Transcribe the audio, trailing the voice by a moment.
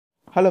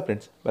Hello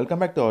friends, welcome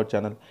back to our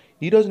channel.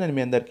 ఈరోజు నేను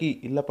మీ అందరికీ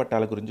ఇళ్ల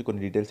పట్టాల గురించి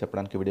కొన్ని డీటెయిల్స్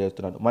చెప్పడానికి వీడియో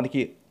చేస్తున్నాను.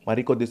 మనకి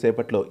మరికొద్ది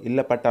సేపట్లో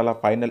ఇళ్ల పట్టాల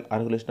ఫైనల్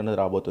అర్హుల లిస్ట్ అనేది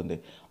రాబోతుంది.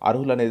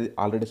 అర్హులు అనేది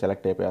ఆల్రెడీ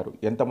సెలెక్ట్ అయిపోయారు.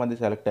 ఎంతమంది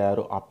సెలెక్ట్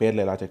అయ్యారు, ఆ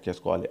పేర్లు ఎలా చెక్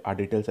చేసుకోవాలి, ఆ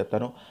డీటెయిల్స్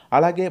చెప్తాను.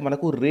 అలాగే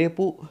మనకు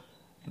రేపు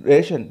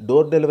ration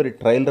door delivery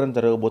trial run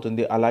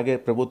జరగబోతుంది. అలాగే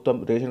ప్రభుత్వం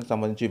రేషన్కి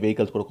సంబంధించి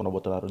వెహికల్స్ కూడా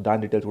కొనబోతున్నారు. దాని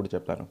డీటెయిల్స్ కూడా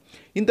చెప్తాను.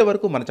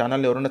 ఇంతవరకు మన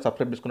ఛానల్ని ఎవరైనా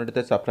సబ్స్క్రైబ్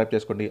చేసుకున్నట్టయితే సబ్స్క్రైబ్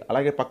చేసుకోండి.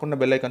 అలాగే పక్కన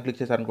బెల్ ఐకాన్ క్లిక్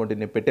చేశారనుకోండి,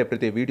 నేను పెట్టే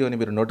ప్రతి వీడియోని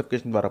మీరు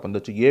నోటిఫికేషన్ ద్వారా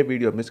పొందొచ్చు. ఏ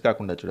వీడియో మిస్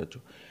కాకుండా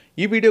చూడొచ్చు.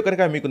 ఈ వీడియో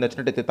కనుక మీకు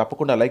నచ్చినట్టయితే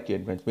తప్పకుండా లైక్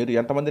చేయండి ఫ్రెండ్స్. మీరు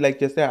ఎంతమంది లైక్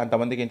చేస్తే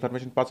అంతమందికి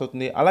ఇన్ఫర్మేషన్ పాస్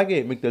అవుతుంది. అలాగే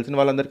మీకు తెలిసిన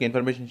వాళ్ళందరికీ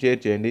ఇన్ఫర్మేషన్ షేర్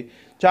చేయండి.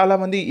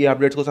 చాలామంది ఈ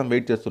అప్డేట్స్ కోసం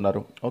వెయిట్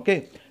చేస్తున్నారు. Okay,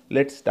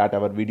 let's start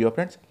our video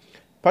friends.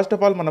 First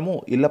of all మనము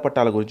ఇళ్ల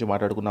పట్టాల గురించి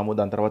మాట్లాడుకున్నాము.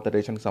 దాని తర్వాత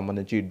రేషన్కి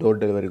సంబంధించి డోర్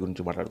డెలివరీ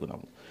గురించి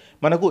మాట్లాడుకున్నాము.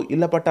 మనకు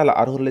ఇళ్ల పట్టాల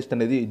అర్హుల లిస్ట్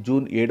అనేది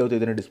జూన్ 7వ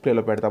తేదీన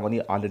డిస్ప్లేలో పెడతామని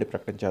ఆల్రెడీ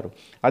ప్రకటించారు.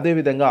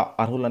 అదేవిధంగా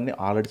అర్హులన్నీ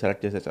ఆల్రెడీ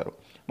సెలెక్ట్ చేసేశారు.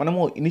 మనము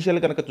ఇనిషియల్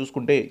కనుక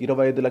చూసుకుంటే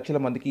 25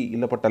 లక్షల మందికి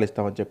ఇళ్ల పట్టాలు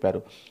ఇస్తామని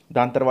చెప్పారు.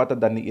 దాని తర్వాత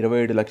దాన్ని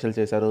 27 లక్షలు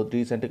చేశారు.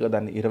 రీసెంట్గా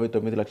దాన్ని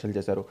 29 లక్షలు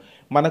చేశారు.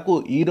 మనకు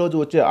ఈ రోజు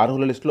వచ్చే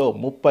అర్హుల లిస్టులో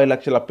 30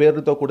 లక్షల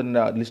పేర్లతో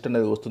కూడిన లిస్ట్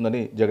అనేది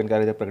వస్తుందని జగన్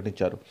గారు అయితే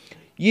ప్రకటించారు.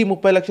 ఈ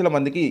 30 లక్షల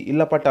మందికి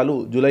ఇళ్ల పట్టాలు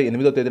జూలై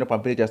 8వ తేదీన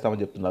పంపిణీ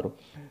చేస్తామని చెప్తున్నారు.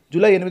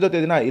 జూలై 8వ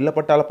తేదీన ఇళ్ల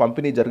పట్టాల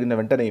పంపిణీ జరిగిన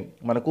వెంటనే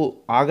మనకు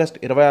ఆగస్ట్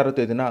 26వ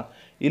తేదీన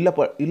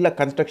ఇళ్ల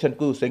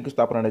కన్స్ట్రక్షన్కు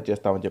శంకుస్థాపన అనేది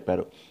చేస్తామని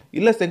చెప్పారు.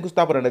 ఇళ్ల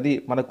శంకుస్థాపన అనేది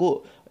మనకు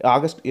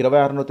ఆగస్ట్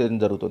 26వ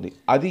తేదీన జరుగుతుంది.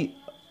 అది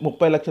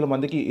 30 లక్షల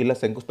మందికి ఇళ్ల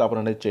శంకుస్థాపన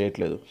అనేది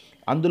చేయట్లేదు.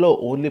 అందులో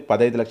ఓన్లీ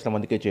 15 లక్షల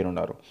మందికే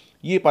చేయనున్నారు.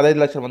 ఈ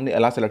 15 లక్షల మందిని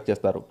ఎలా సెలెక్ట్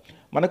చేస్తారు?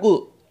 మనకు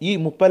ఈ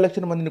 30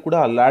 లక్షల మందిని కూడా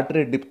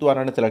లాటరీ డిప్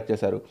ద్వారానే సెలెక్ట్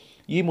చేశారు.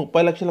 ఈ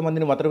 30 లక్షల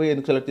మందిని మాత్రమే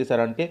ఎందుకు సెలెక్ట్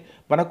చేశారంటే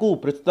మనకు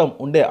ప్రస్తుతం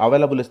ఉండే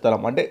అవైలబుల్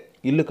స్థలం, అంటే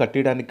ఇల్లు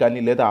కట్టడానికి కానీ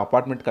లేదా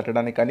అపార్ట్మెంట్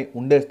కట్టడానికి కానీ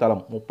ఉండే స్థలం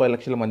 30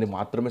 లక్షల మంది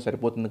మాత్రమే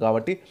సరిపోతుంది.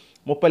 కాబట్టి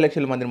 30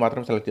 లక్షల మందిని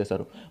మాత్రమే సెలెక్ట్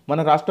చేశారు.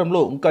 మన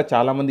రాష్ట్రంలో ఇంకా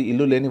చాలామంది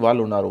ఇల్లు లేని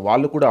వాళ్ళు ఉన్నారు.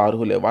 వాళ్ళు కూడా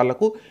అర్హులే.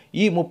 వాళ్లకు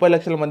ఈ 30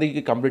 లక్షల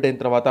మందికి కంప్లీట్ అయిన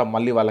తర్వాత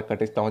మళ్ళీ వాళ్ళకి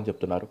కట్టిస్తామని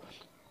చెప్తున్నారు.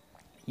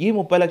 ఈ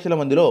 30 లక్షల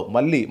మందిలో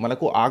మళ్ళీ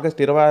మనకు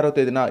ఆగస్ట్ 26వ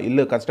తేదీన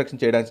ఇల్లు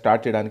కన్స్ట్రక్షన్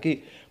స్టార్ట్ చేయడానికి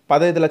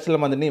 15 లక్షల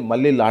మందిని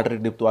మళ్ళీ లాటరీ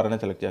డిప్ ద్వారానే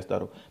సెలెక్ట్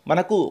చేస్తారు.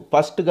 మనకు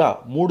ఫస్ట్గా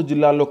 3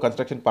 జిల్లాల్లో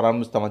కన్స్ట్రక్షన్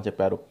ప్రారంభిస్తామని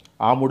చెప్పారు.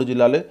 ఆ 3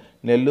 జిల్లాలు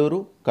నెల్లూరు,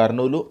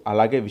 కర్నూలు,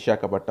 అలాగే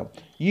విశాఖపట్నం.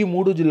 ఈ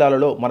 3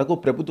 జిల్లాలలో మనకు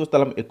ప్రభుత్వ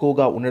స్థలం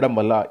ఎక్కువగా ఉండడం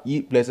వల్ల ఈ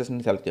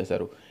ప్లేసెస్ని సెలెక్ట్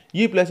చేశారు.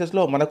 ఈ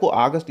ప్లేసెస్లో మనకు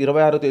ఆగస్ట్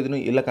 26వ తేదీన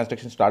ఇళ్ల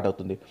కన్స్ట్రక్షన్ స్టార్ట్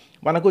అవుతుంది.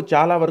 మనకు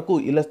చాలా వరకు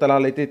ఇళ్ల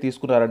స్థలాలు అయితే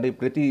తీసుకున్నారండి.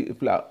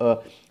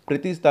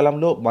 ప్రతి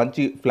స్థలంలో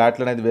మంచి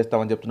ఫ్లాట్లు అనేది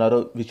వేస్తామని చెప్తున్నారు.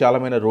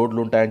 విశాలమైన రోడ్లు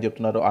ఉంటాయని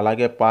చెప్తున్నారు.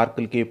 అలాగే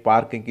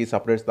పార్కింగ్కి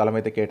సపరేట్ స్థలం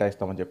అయితే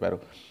కేటాయిస్తామని చెప్పారు.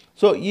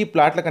 సో ఈ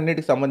ప్లాట్లకు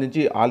అన్నిటికి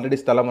సంబంధించి ఆల్రెడీ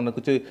స్థలం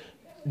మనకు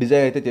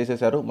డిజైన్ అయితే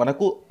చేసేశారు.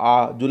 మనకు ఆ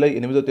జూలై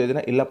 8వ తేదీన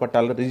ఇళ్ల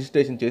పట్టాలను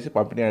రిజిస్ట్రేషన్ చేసి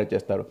పంపిణీ అనేది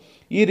చేస్తారు.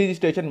 ఈ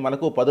రిజిస్ట్రేషన్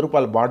మనకు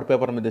 ₹10 బాండ్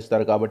పేపర్ మీద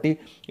ఇస్తారు. కాబట్టి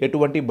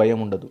ఎటువంటి భయం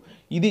ఉండదు.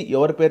 ఇది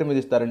ఎవరి పేరు మీద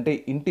ఇస్తారంటే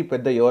ఇంటి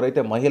పెద్ద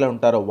ఎవరైతే మహిళ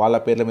ఉంటారో వాళ్ళ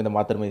పేర్ల మీద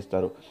మాత్రమే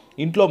ఇస్తారు.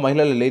 ఇంట్లో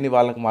మహిళలు లేని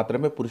వాళ్ళకు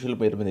మాత్రమే పురుషుల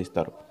పేరు మీద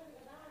ఇస్తారు.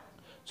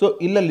 సో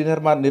ఇళ్ల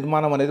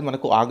నిర్మాణం అనేది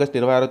మనకు ఆగస్ట్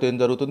 26వ తేదీన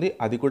జరుగుతుంది.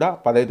 అది కూడా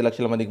 15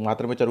 లక్షల మందికి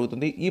మాత్రమే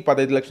జరుగుతుంది. ఈ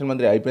 15 లక్షల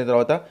మంది అయిపోయిన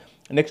తర్వాత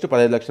నెక్స్ట్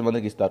 15 లక్షల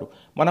మందికి ఇస్తారు.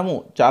 మనము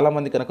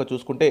చాలామంది కనుక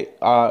చూసుకుంటే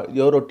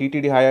ఎవరో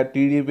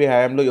టీడీపీ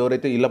హయాంలో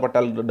ఎవరైతే ఇళ్ల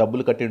పట్టాలు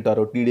డబ్బులు కట్టి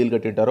ఉంటారో, టీడీలు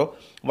కట్టి ఉంటారో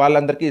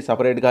వాళ్ళందరికీ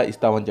సపరేట్గా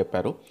ఇస్తామని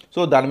చెప్పారు.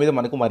 సో దాని మీద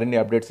మనకు మరిన్ని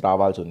అప్డేట్స్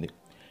రావాల్సి ఉంది.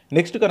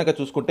 నెక్స్ట్ కనుక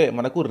చూసుకుంటే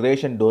మనకు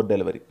రేషన్ డోర్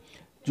డెలివరీ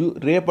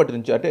రేపటి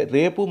నుంచి, అంటే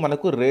రేపు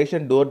మనకు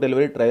ration door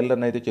delivery trial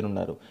run అయితే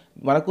చేయనున్నారు.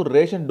 మనకు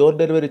రేషన్ డోర్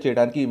డెలివరీ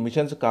చేయడానికి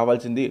మిషన్స్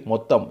కావాల్సింది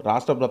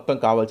రాష్ట్రం మొత్తం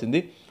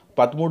కావాల్సింది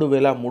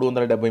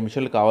 13,370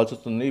 మిషన్లు కావాల్సి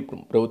వస్తుంది.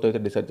 ప్రభుత్వం అయితే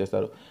డిసైడ్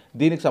చేస్తారు.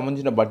 దీనికి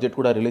సంబంధించిన బడ్జెట్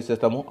కూడా రిలీజ్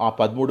చేస్తాము. ఆ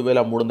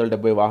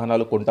 13,370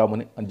 వాహనాలు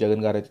కొంటామని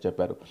జగన్ గారు అయితే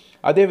చెప్పారు.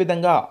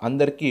 అదేవిధంగా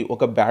అందరికీ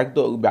ఒక బ్యాగ్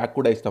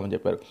కూడా ఇస్తామని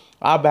చెప్పారు.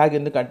 ఆ బ్యాగ్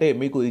ఎందుకంటే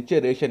మీకు ఇచ్చే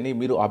రేషన్ని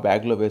మీరు ఆ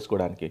బ్యాగ్లో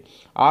వేసుకోవడానికి.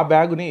 ఆ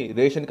బ్యాగుని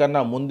రేషన్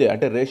కన్నా ముందే,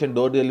 అంటే రేషన్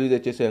డోర్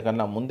డెలివరీ చేసే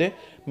కన్నా ముందే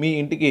మీ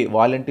ఇంటికి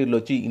వాలంటీర్లు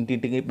వచ్చి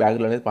ఇంటింటికి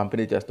బ్యాగులు అనేది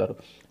పంపిణీ చేస్తారు.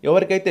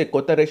 ఎవరికైతే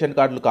కొత్త రేషన్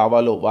కార్డులు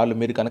కావాలో వాళ్ళు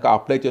మీరు కనుక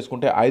అప్లై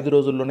చేసుకుంటే 5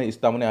 రోజుల్లోనే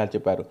ఇస్తామని ఆయన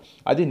చెప్పారు.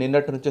 అది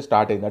నిన్నటి నుంచే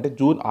స్టార్ట్ అయింది. అంటే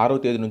జూన్ 6వ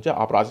తేదీ నుంచే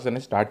ఆ ప్రాసెస్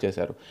అనేది స్టార్ట్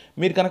చేశారు.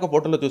 మీరు కనుక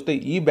ఫోటోలో చూస్తే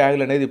ఈ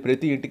బ్యాగులు అనేది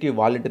ప్రతి ఇంటికి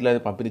వాలంటీర్లు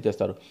అనేది పంపిణీ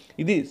చేస్తారు.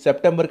 ఇది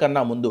సెప్టెంబర్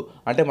కన్నా ముందు,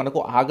 అంటే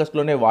మనకు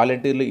ఆగస్టులోనే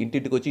వాలంటీర్లు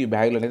ఇంటింటికి వచ్చి ఈ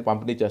బ్యాగులు అనేది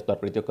పంపిణీ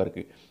చేస్తారు ప్రతి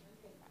ఒక్కరికి.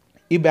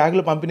 ఈ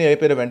బ్యాగులు పంపిణీ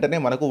అయిపోయిన వెంటనే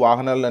మనకు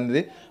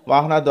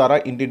వాహనాల ద్వారా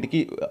ఇంటింటికి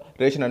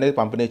రేషన్ అనేది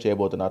పంపిణీ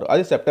చేయబోతున్నారు.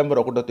 అది సెప్టెంబర్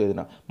 1వ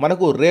తేదీన.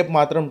 మనకు రేపు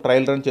మాత్రం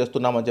ట్రయల్ రన్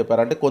చేస్తున్నామని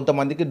చెప్పారు. అంటే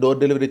కొంతమందికి డోర్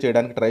డెలివరీ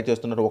చేయడానికి ట్రై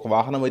చేస్తున్నారు. ఒక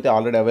వాహనం అయితే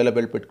ఆల్రెడీ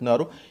అవైలబుల్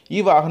పెట్టుకున్నారు.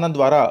 ఈ వాహనం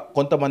ద్వారా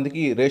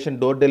కొంతమందికి రేషన్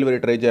డోర్ డెలివరీ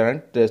ట్రై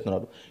చేయడానికి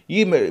చేస్తున్నారు.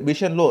 ఈ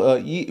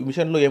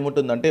మిషన్లో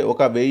ఏముంటుందంటే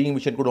ఒక వేయింగ్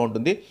మిషన్ కూడా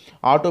ఉంటుంది.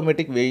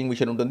 ఆటోమేటిక్ వేయింగ్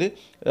మిషన్ ఉంటుంది.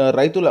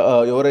 రైతులు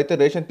ఎవరైతే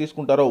రేషన్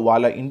తీసుకుంటారో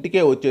వాళ్ళ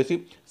ఇంటికే వచ్చేసి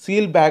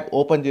సీల్ బ్యాగ్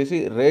ఓపెన్ చేసి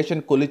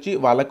రేషన్ కొలిచి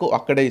వాళ్ళకు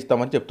అక్కడే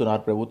ఇస్తామని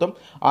చెప్తున్నారు ప్రభుత్వం.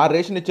 ఆ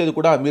రేషన్ ఇచ్చేది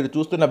కూడా మీరు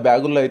చూస్తున్న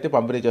బ్యాగుల్లో అయితే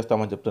పంపిణీ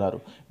చేస్తామని చెప్తున్నారు.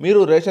 మీరు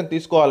రేషన్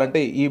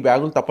తీసుకోవాలంటే ఈ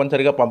బ్యాగులు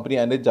తప్పనిసరిగా పంపిణీ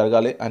అనేది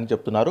జరగాలి అని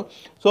చెప్తున్నారు.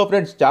 సో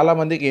ఫ్రెండ్స్,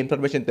 చాలామందికి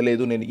ఇన్ఫర్మేషన్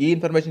తెలియదు. నేను ఈ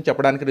ఇన్ఫర్మేషన్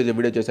చెప్పడానికి నేను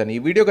వీడియో చేశాను. ఈ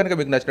వీడియో కనుక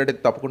మీకు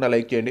నచ్చినట్టయితే తప్పకుండా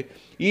లైక్ చేయండి.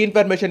 ఈ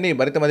ఇన్ఫర్మేషన్ని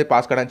మరింత మంది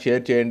పాస్ కావడానికి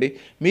షేర్ చేయండి.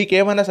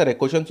 మీకేమైనా సరే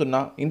క్వశ్చన్స్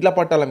ఉన్నా ఇండ్ల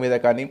పట్టాల మీద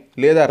కానీ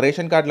లేదా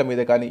రేషన్ కార్డుల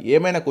మీద కానీ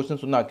ఏమైనా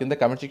క్వశ్చన్స్ ఉన్నా కింద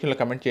కమెంట్ సెక్షన్లో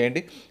కమెంట్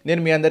చేయండి.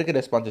 నేను మీ అందరికీ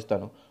రెస్పాన్స్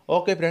ఇస్తాను.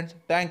 Okay friends,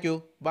 thank you,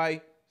 bye.